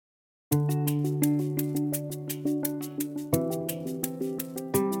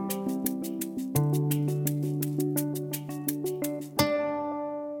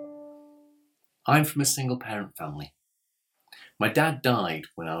I'm from a single parent family. My dad died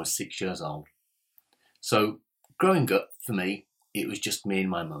when I was 6 years old. So growing up, for me, it was just me and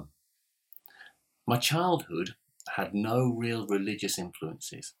my mum. My childhood had no real religious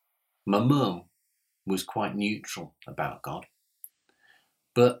influences. My mum was quite neutral about God.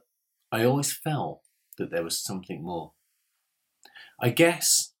 But I always felt that there was something more. I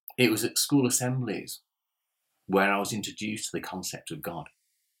guess it was at school assemblies where I was introduced to the concept of God.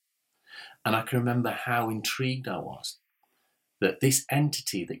 And I can remember how intrigued I was that this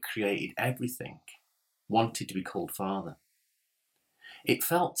entity that created everything wanted to be called Father. It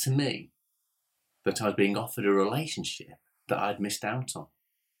felt to me that I was being offered a relationship that I'd missed out on.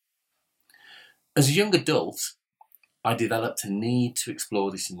 As a young adult, I developed a need to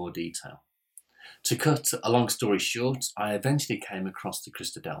explore this in more detail. To cut a long story short, I eventually came across the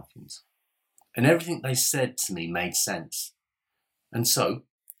Christadelphians, and everything they said to me made sense. And so,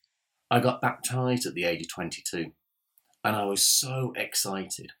 I got baptised at the age of 22, and I was so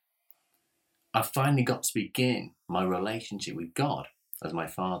excited. I finally got to begin my relationship with God as my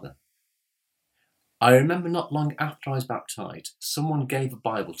Father. I remember not long after I was baptised, someone gave a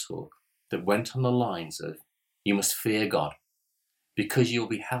Bible talk that went on the lines of, "You must fear God, because you'll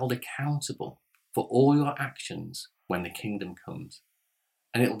be held accountable for all your actions when the kingdom comes.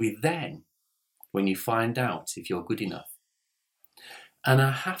 And it'll be then when you find out if you're good enough." And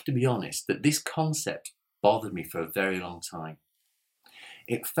I have to be honest that this concept bothered me for a very long time.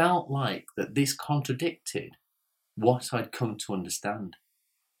 It felt like that this contradicted what I'd come to understand.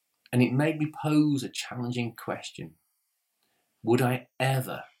 And it made me pose a challenging question. Would I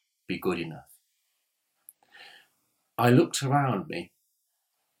ever be good enough? I looked around me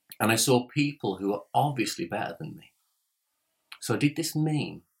and I saw people who were obviously better than me. So did this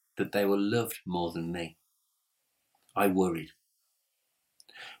mean that they were loved more than me? I worried.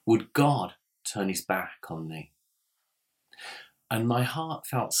 Would God turn his back on me? And my heart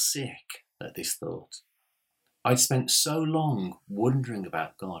felt sick at this thought. I'd spent so long wondering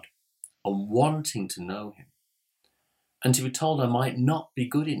about God and wanting to know him. And to be told I might not be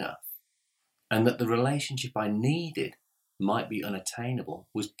good enough and that the relationship I needed might be unattainable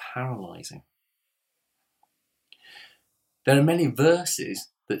was paralysing. There are many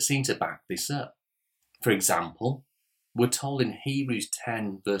verses that seem to back this up. For example, we're told in Hebrews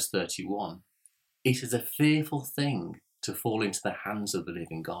 10 verse 31, "It is a fearful thing to fall into the hands of the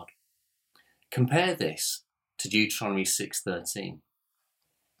living God." Compare this to Deuteronomy 6:13.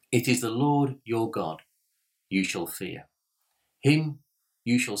 "It is the Lord your God you shall fear. Him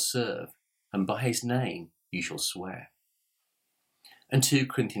you shall serve, and by his name you shall swear." And 2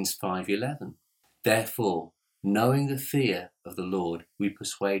 Corinthians 5:11. "Therefore, knowing the fear of the Lord, we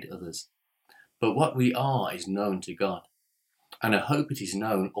persuade others. But what we are is known to God, and I hope it is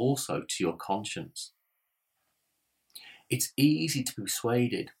known also to your conscience." It's easy to be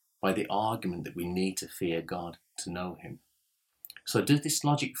persuaded by the argument that we need to fear God to know him. So does this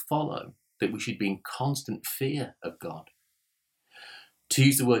logic follow that we should be in constant fear of God? To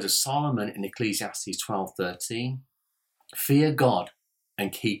use the words of Solomon in Ecclesiastes 12:13, "Fear God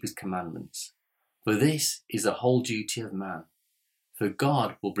and keep his commandments, for this is the whole duty of man. For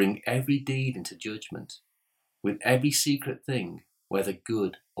God will bring every deed into judgment, with every secret thing, whether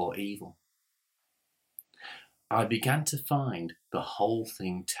good or evil." I began to find the whole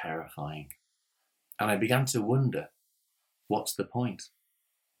thing terrifying, and I began to wonder, what's the point?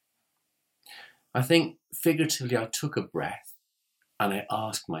 I think figuratively I took a breath and I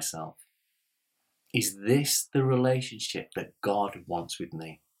asked myself, is this the relationship that God wants with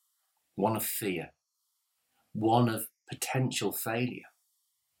me? One of fear, one of potential failure.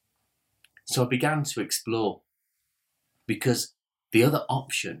 So I began to explore, because the other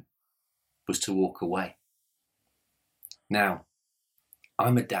option was to walk away. Now,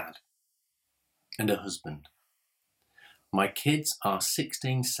 I'm a dad and a husband. My kids are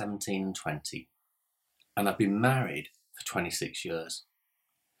 16, 17 and 20, and I've been married for 26 years.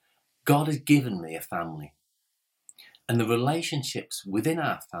 God has given me a family, and the relationships within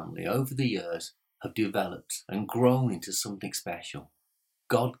our family over the years have developed and grown into something special,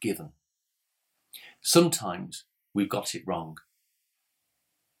 God-given. Sometimes we've got it wrong.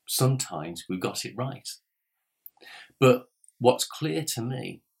 Sometimes we've got it right. But what's clear to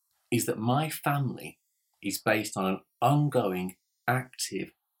me is that my family is based on an ongoing,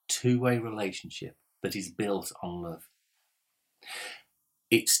 active, two-way relationship that is built on love.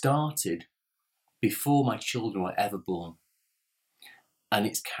 It started before my children were ever born, and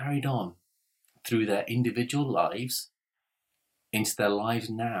it's carried on through their individual lives into their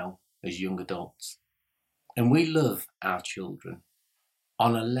lives now as young adults. And we love our children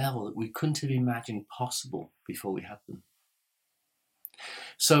on a level that we couldn't have imagined possible before we had them.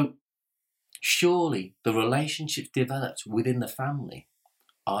 So surely the relationships developed within the family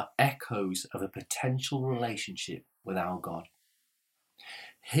are echoes of a potential relationship with our God.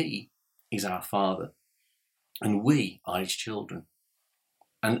 He is our Father, and we are his children.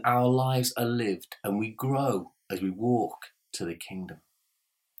 And our lives are lived, and we grow as we walk to the kingdom.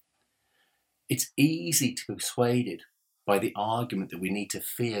 It's easy to be persuaded by the argument that we need to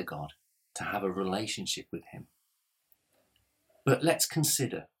fear God to have a relationship with him. But let's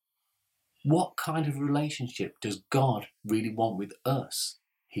consider, what kind of relationship does God really want with us,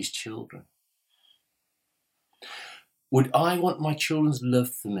 his children? Would I want my children's love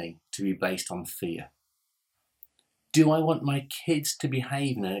for me to be based on fear? Do I want my kids to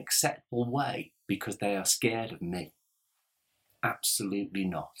behave in an acceptable way because they are scared of me? Absolutely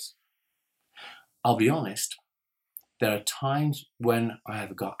not. I'll be honest, there are times when I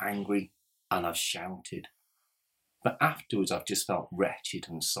have got angry and I've shouted, but afterwards I've just felt wretched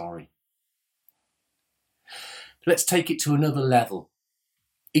and sorry. Let's take it to another level.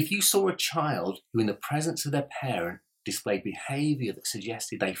 If you saw a child who in the presence of their parent displayed behaviour that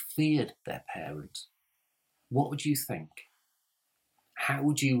suggested they feared their parent, what would you think? How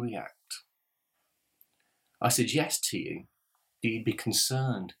would you react? I suggest to you that you'd be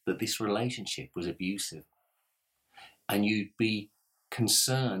concerned that this relationship was abusive, and you'd be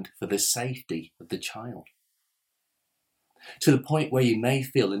concerned for the safety of the child, to the point where you may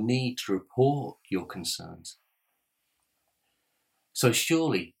feel a need to report your concerns. So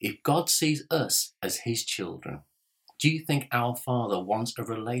surely, if God sees us as his children, do you think our Father wants a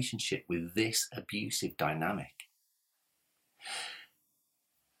relationship with this abusive dynamic?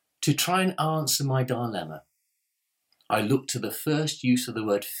 To try and answer my dilemma, I look to the first use of the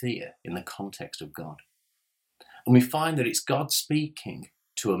word fear in the context of God. And we find that it's God speaking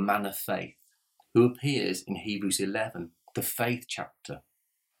to a man of faith who appears in Hebrews 11, the faith chapter.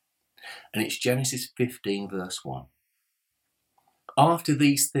 And it's Genesis 15, verse 1. After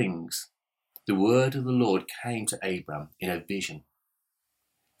these things, the word of the Lord came to Abram in a vision.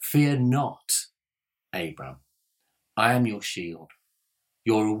 Fear not, Abram, I am your shield.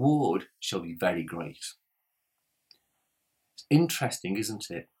 Your reward shall be very great. It's interesting, isn't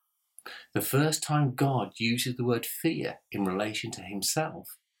it? The first time God uses the word fear in relation to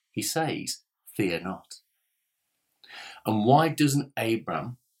himself, he says, fear not. And why doesn't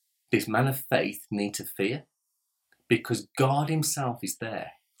Abram, this man of faith, need to fear? Because God himself is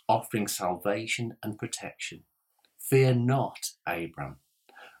there, offering salvation and protection. Fear not, Abram,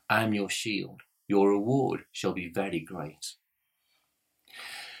 I am your shield. Your reward shall be very great.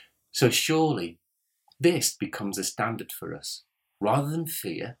 So surely this becomes a standard for us. Rather than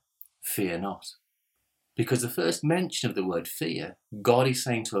fear, fear not. Because the first mention of the word fear, God is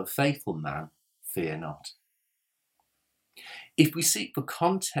saying to a faithful man, fear not. If we seek for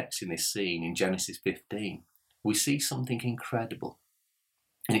context in this scene in Genesis 15, we see something incredible.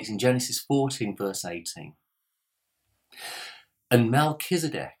 And it's in Genesis 14, verse 18. And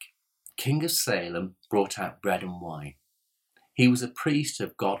Melchizedek, king of Salem, brought out bread and wine. He was a priest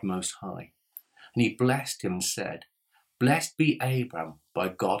of God Most High. And he blessed him and said, Blessed be Abram by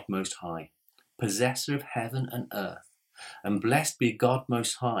God Most High, possessor of heaven and earth. And blessed be God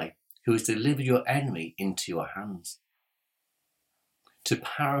Most High, who has delivered your enemy into your hands. To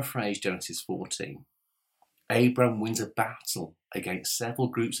paraphrase Genesis 14, Abram wins a battle against several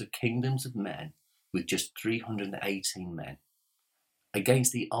groups of kingdoms of men with just 318 men,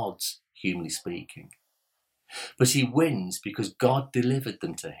 against the odds, humanly speaking. But he wins because God delivered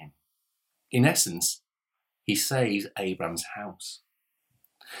them to him. In essence, he saves Abram's house.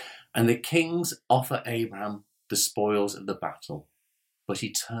 And the kings offer Abram the spoils of the battle, but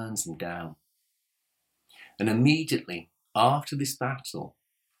he turns them down. And immediately after this battle,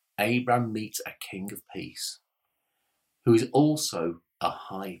 Abram meets a king of peace, who is also a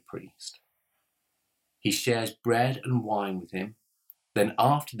high priest. He shares bread and wine with him. Then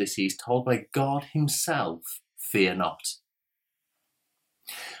after this, he is told by God himself, fear not.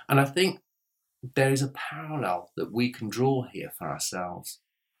 And I think there is a parallel that we can draw here for ourselves.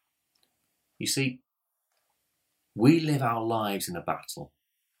 You see, we live our lives in a battle,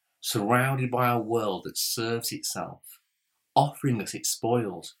 surrounded by a world that serves itself, offering us its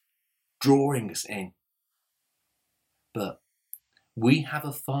spoils, drawing us in. But we have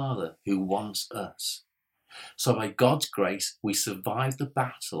a Father who wants us. So by God's grace, we survive the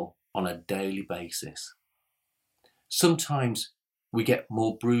battle on a daily basis. Sometimes we get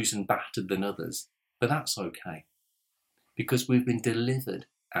more bruised and battered than others, but that's okay, because we've been delivered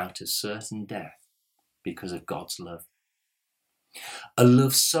out of certain death because of God's love. A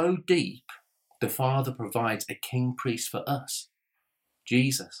love so deep, the Father provides a king priest for us,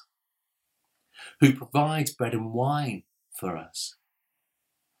 Jesus, who provides bread and wine for us.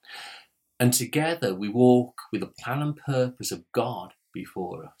 And together we walk with the plan and purpose of God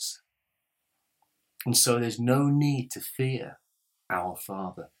before us. And so there's no need to fear our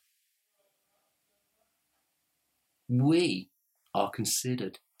Father. We are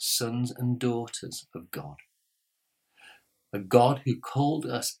considered sons and daughters of God. A God who called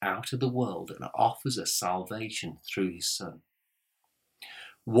us out of the world and offers us salvation through his Son.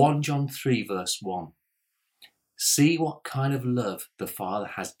 1 John 3 verse 1. See what kind of love the Father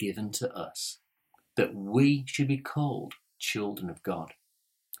has given to us, that we should be called children of God.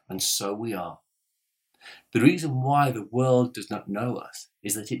 And so we are. The reason why the world does not know us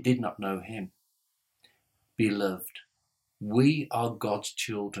is that it did not know him. Beloved, we are God's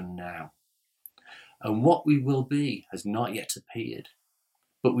children now. And what we will be has not yet appeared.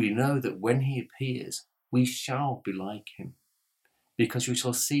 But we know that when he appears, we shall be like him, because we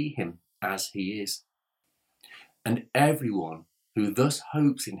shall see him as he is. And everyone who thus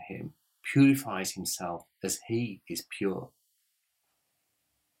hopes in him purifies himself as he is pure.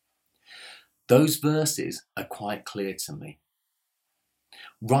 Those verses are quite clear to me.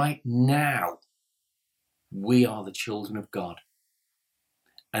 Right now, we are the children of God.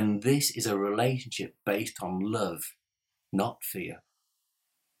 And this is a relationship based on love, not fear.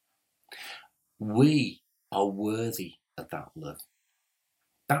 We are worthy of that love.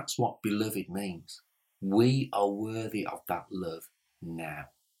 That's what beloved means. We are worthy of that love now.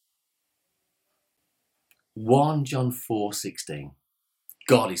 1 John 4:16.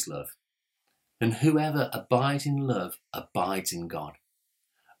 God is love, and whoever abides in love abides in God,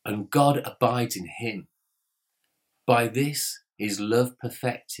 and God abides in him. By this is love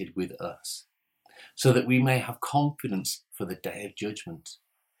perfected with us, so that we may have confidence for the day of judgment.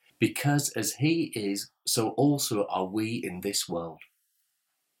 Because as he is, so also are we in this world.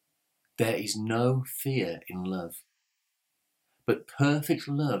 There is no fear in love, but perfect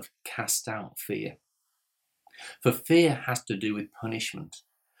love casts out fear. For fear has to do with punishment,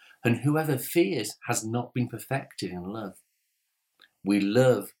 and whoever fears has not been perfected in love. We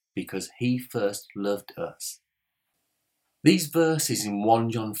love because he first loved us. These verses in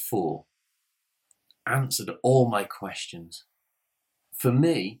 1 John 4 answered all my questions. For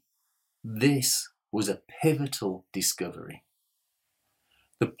me, this was a pivotal discovery.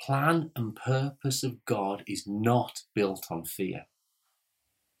 The plan and purpose of God is not built on fear.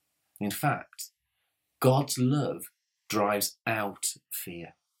 In fact, God's love drives out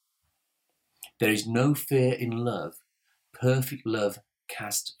fear. There is no fear in love. Perfect love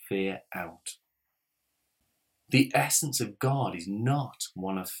casts fear out. The essence of God is not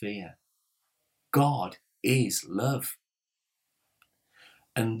one of fear. God is love.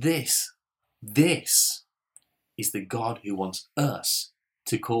 And this is the God who wants us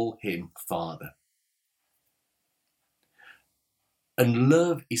to call him Father. And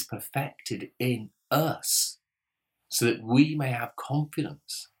love is perfected in us so that we may have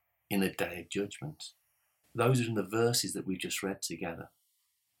confidence in the day of judgment. Those are in the verses that we've just read together.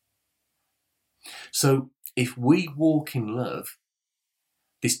 So if we walk in love,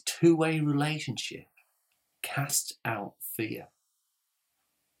 this two-way relationship casts out fear.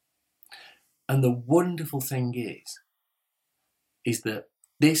 And the wonderful thing is that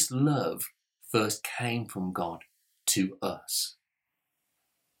this love first came from God to us.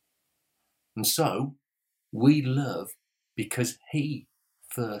 And so we love because he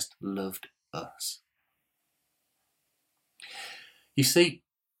first loved us. You see,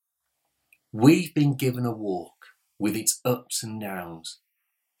 we've been given a walk with its ups and downs.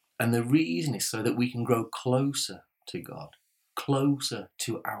 And the reason is so that we can grow closer to God, closer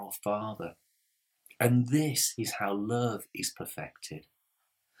to our Father. And this is how love is perfected.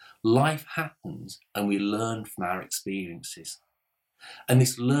 Life happens and we learn from our experiences. And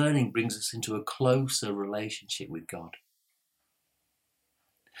this learning brings us into a closer relationship with God.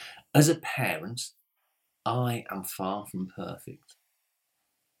 As a parent, I am far from perfect,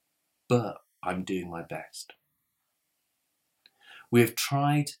 but I'm doing my best. We have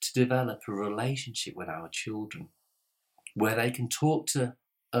tried to develop a relationship with our children where they can talk to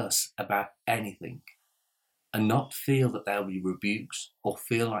us about anything and not feel that they'll be rebuked or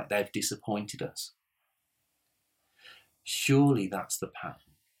feel like they've disappointed us. Surely that's the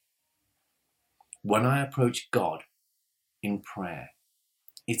pattern. When I approach God in prayer,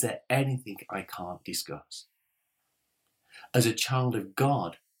 is there anything I can't discuss? As a child of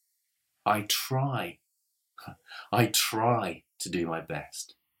God, I try to do my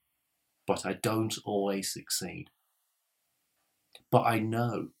best, but I don't always succeed. but I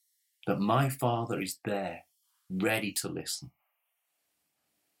know that my Father is there, ready to listen.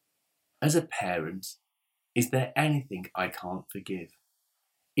 As a parent, is there anything I can't forgive?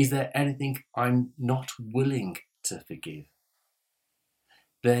 Is there anything I'm not willing to forgive?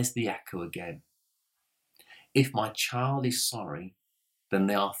 There's the echo again. If my child is sorry, then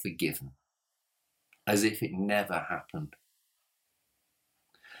they are forgiven, as if it never happened.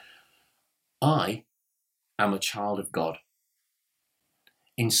 I am a child of God.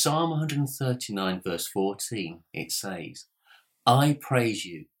 In Psalm 139 verse 14 it says, I praise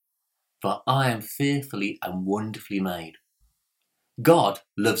you, for I am fearfully and wonderfully made. God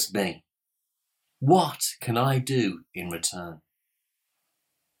loves me. What can I do in return?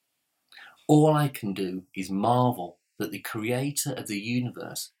 All I can do is marvel that the creator of the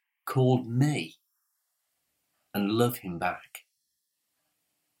universe called me and love him back.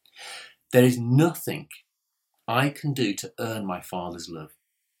 There is nothing I can do to earn my Father's love.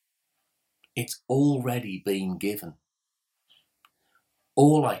 It's already been given.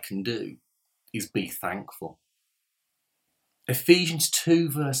 All I can do is be thankful. Ephesians 2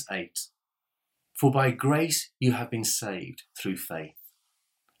 verse 8. For by grace you have been saved through faith.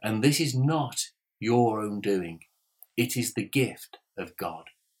 And this is not your own doing. It is the gift of God.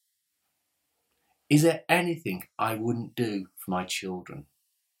 Is there anything I wouldn't do for my children?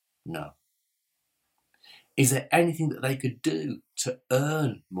 No. Is there anything that they could do to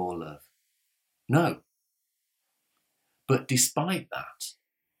earn more love? No. But despite that,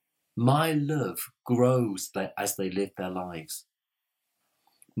 my love grows as they live their lives.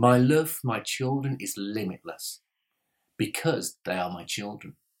 My love for my children is limitless because they are my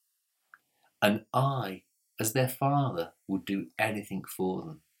children. And I, as their father, would do anything for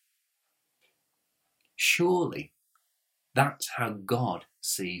them. Surely that's how God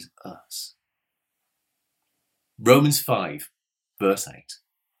sees us. Romans 5 verse 8.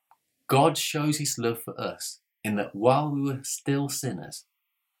 God shows his love for us in that while we were still sinners,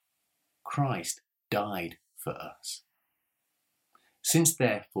 Christ died for us. Since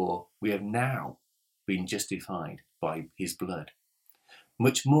therefore we have now been justified by his blood,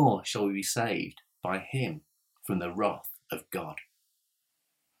 much more shall we be saved by him from the wrath of God.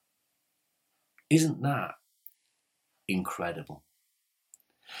 Isn't that incredible?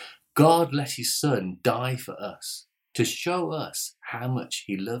 God let his son die for us to show us how much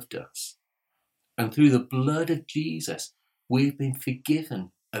he loved us. And through the blood of Jesus, we've been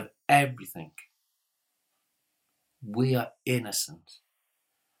forgiven of everything. We are innocent.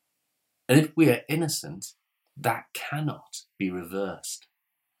 And if we are innocent, that cannot be reversed.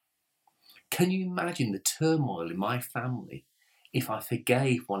 Can you imagine the turmoil in my family if I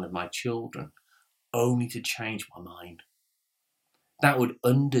forgave one of my children only to change my mind? That would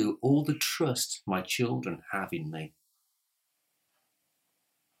undo all the trust my children have in me.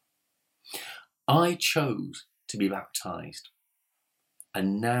 I chose to be baptized,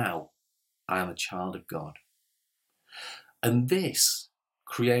 and now I am a child of God. And this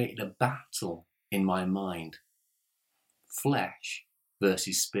created a battle in my mind, flesh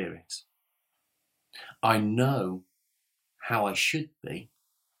versus spirit. I know how I should be,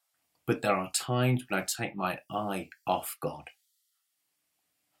 but there are times when I take my eye off God.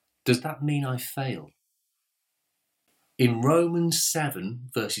 Does that mean I failed? In Romans 7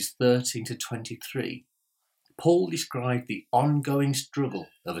 verses 13 to 23, Paul described the ongoing struggle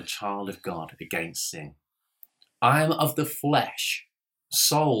of a child of God against sin. I am of the flesh,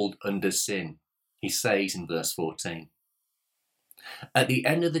 sold under sin, he says in verse 14. At the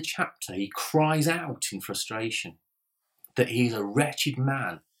end of the chapter, he cries out in frustration that he is a wretched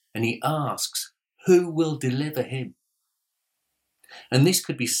man, and he asks, who will deliver him? And this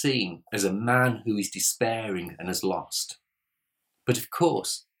could be seen as a man who is despairing and has lost. But of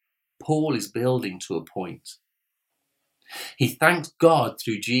course, Paul is building to a point. He thanks God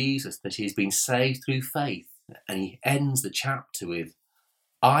through Jesus that he has been saved through faith, and he ends the chapter with,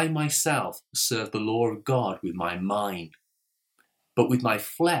 I myself serve the law of God with my mind, but with my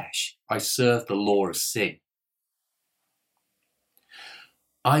flesh I serve the law of sin.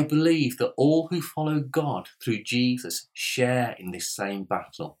 I believe that all who follow God through Jesus share in this same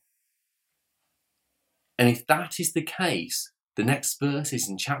battle. And if that is the case, the next verses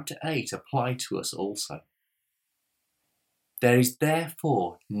in chapter 8 apply to us also. There is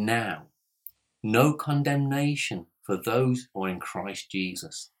therefore now no condemnation for those who are in Christ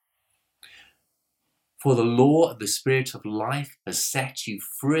Jesus. For the law of the Spirit of life has set you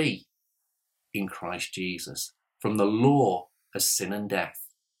free in Christ Jesus from the law of sin and death.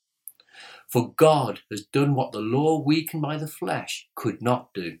 For God has done what the law weakened by the flesh could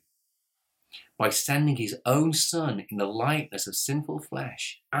not do, by sending his own Son in the likeness of sinful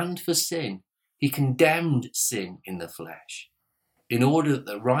flesh, and for sin, he condemned sin in the flesh, in order that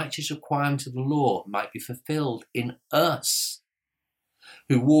the righteous requirement of the law might be fulfilled in us,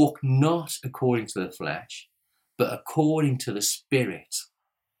 who walk not according to the flesh, but according to the Spirit.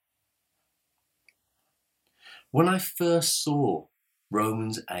 When I first saw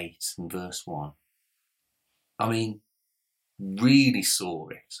Romans 8 and verse 1, really saw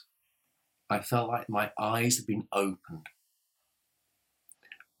it, I felt like my eyes had been opened.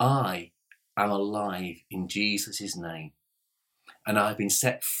 I am alive in Jesus' name, and I've been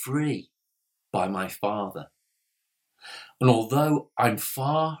set free by my Father. And although I'm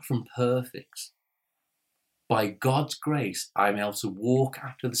far from perfect, by God's grace, I'm able to walk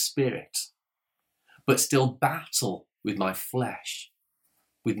after the Spirit, but still battle with my flesh,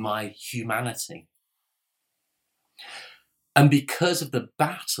 with my humanity. And because of the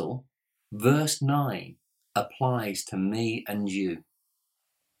battle, verse 9 applies to me and you.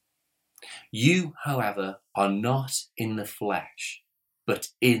 You, however, are not in the flesh, but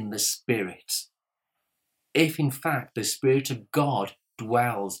in the Spirit, if in fact the Spirit of God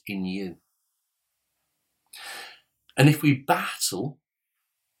dwells in you. And if we battle,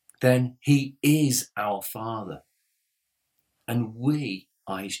 then he is our Father, and we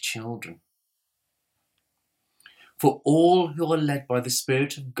are his children. For all who are led by the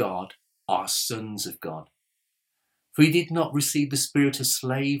Spirit of God are sons of God. For we did not receive the spirit of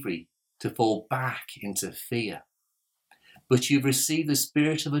slavery to fall back into fear, but you've received the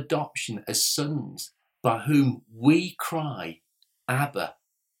spirit of adoption as sons, by whom we cry, Abba,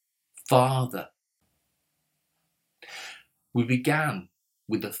 Father. We began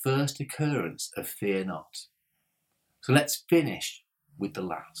with the first occurrence of fear not. So let's finish with the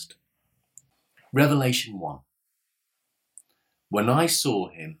last. Revelation 1. When I saw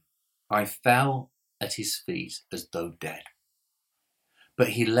him, I fell at his feet as though dead. But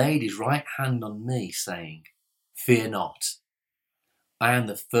he laid his right hand on me, saying, Fear not. I am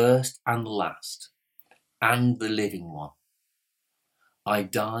the first and the last, and the living one. I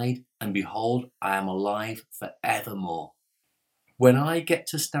died, and behold, I am alive for evermore. When I get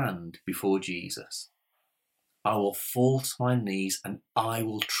to stand before Jesus, I will fall to my knees and I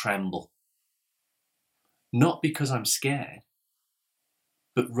will tremble. Not because I'm scared,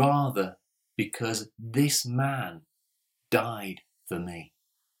 but rather because this man died for me.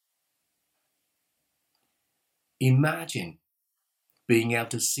 Imagine being able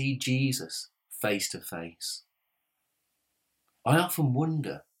to see Jesus face to face. I often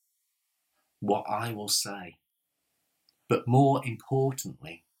wonder what I will say, but more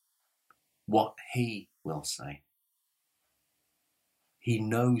importantly, what he will say. He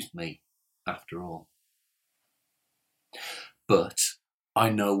knows me, after all. But I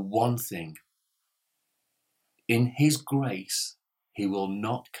know one thing. In his grace, he will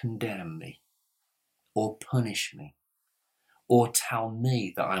not condemn me, or punish me, or tell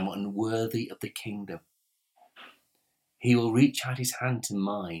me that I'm unworthy of the kingdom. He will reach out his hand to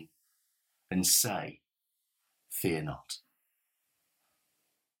mine and say, Fear not.